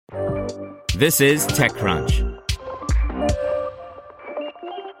This is TechCrunch.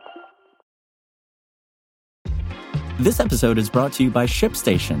 This episode is brought to you by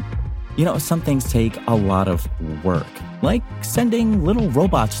ShipStation. You know, some things take a lot of work, like sending little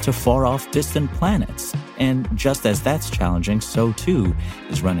robots to far-off distant planets. And just as that's challenging, so too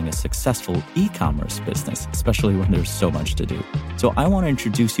is running a successful e-commerce business, especially when there's so much to do. So I want to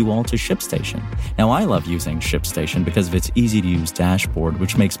introduce you all to ShipStation. Now, I love using ShipStation because of its easy-to-use dashboard,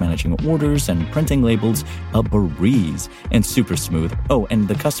 which makes managing orders and printing labels a breeze and super smooth. Oh, and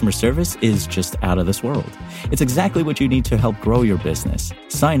the customer service is just out of this world. It's exactly what you need to help grow your business.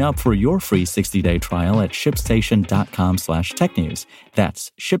 Sign up for your free 60-day trial at shipstation.com/technews.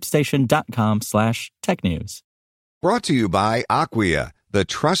 That's shipstation.com/technews. Brought to you by Acquia, the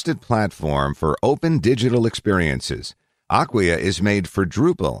trusted platform for open digital experiences. Acquia is made for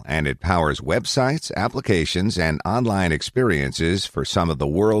Drupal, and it powers websites, applications, and online experiences for some of the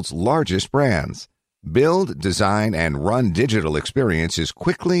world's largest brands. Build, design, and run digital experiences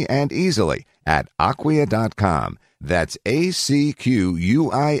quickly and easily at Acquia.com. That's ACQUIA.com.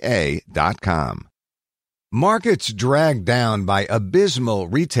 Markets dragged down by abysmal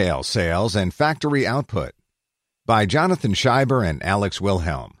retail sales and factory output. By Jonathan Scheiber and Alex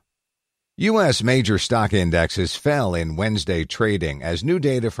Wilhelm. U.S. major stock indexes fell in Wednesday trading as new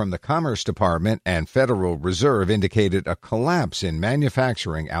data from the Commerce Department and Federal Reserve indicated a collapse in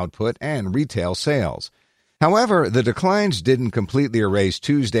manufacturing output and retail sales. However, the declines didn't completely erase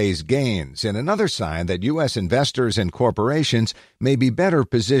Tuesday's gains, in another sign that U.S. investors and corporations may be better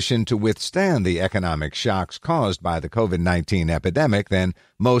positioned to withstand the economic shocks caused by the COVID-19 epidemic than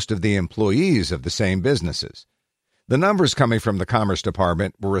most of the employees of the same businesses. The numbers coming from the Commerce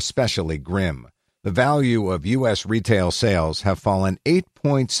Department were especially grim. The value of U.S. retail sales have fallen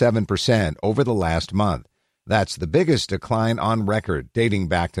 8.7% over the last month. That's the biggest decline on record, dating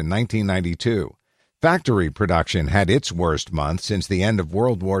back to 1992. Factory production had its worst month since the end of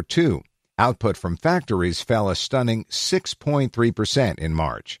World War II. Output from factories fell a stunning 6.3% in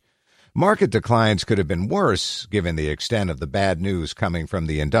March. Market declines could have been worse, given the extent of the bad news coming from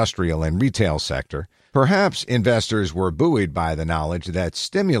the industrial and retail sector. Perhaps investors were buoyed by the knowledge that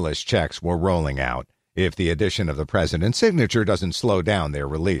stimulus checks were rolling out, if the addition of the president's signature doesn't slow down their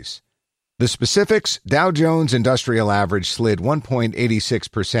release. The specifics: Dow Jones Industrial Average slid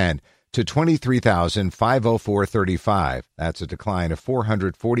 1.86% to 23,504.35. That's a decline of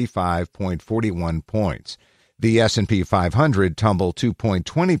 445.41 points. The S&P 500 tumbled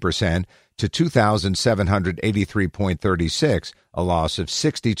 2.20% to 2,783.36, a loss of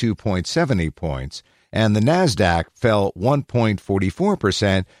 62.70 points, and the Nasdaq fell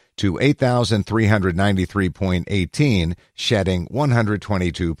 1.44% to 8,393.18, shedding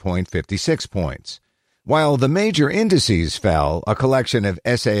 122.56 points. While the major indices fell, a collection of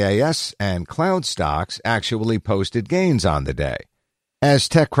SaaS and cloud stocks actually posted gains on the day. As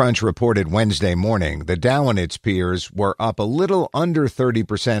TechCrunch reported Wednesday morning, the Dow and its peers were up a little under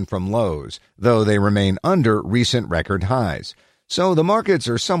 30% from lows, though they remain under recent record highs. So the markets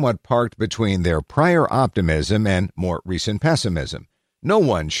are somewhat parked between their prior optimism and more recent pessimism. No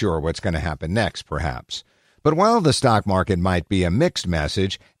one's sure what's going to happen next, perhaps. But while the stock market might be a mixed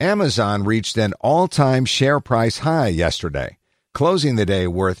message, Amazon reached an all-time share price high yesterday, closing the day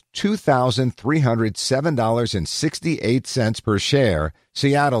worth $2,307.68 per share.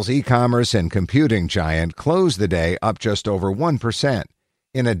 Seattle's e-commerce and computing giant closed the day up just over 1%.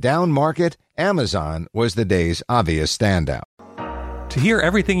 In a down market, Amazon was the day's obvious standout. To hear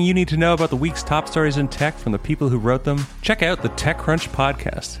everything you need to know about the week's top stories in tech from the people who wrote them, check out the TechCrunch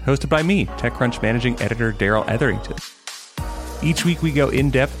podcast, hosted by me, TechCrunch managing editor Daryl Etherington. Each week we go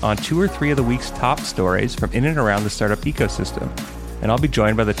in-depth on 2 or 3 of the week's top stories from in and around the startup ecosystem, and I'll be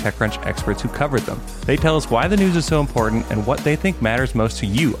joined by the TechCrunch experts who covered them. They tell us why the news is so important and what they think matters most to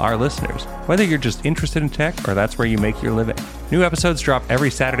you, our listeners, whether you're just interested in tech or that's where you make your living. New episodes drop every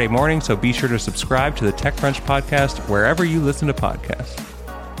Saturday morning, so be sure to subscribe to the TechCrunch podcast wherever you listen to podcasts.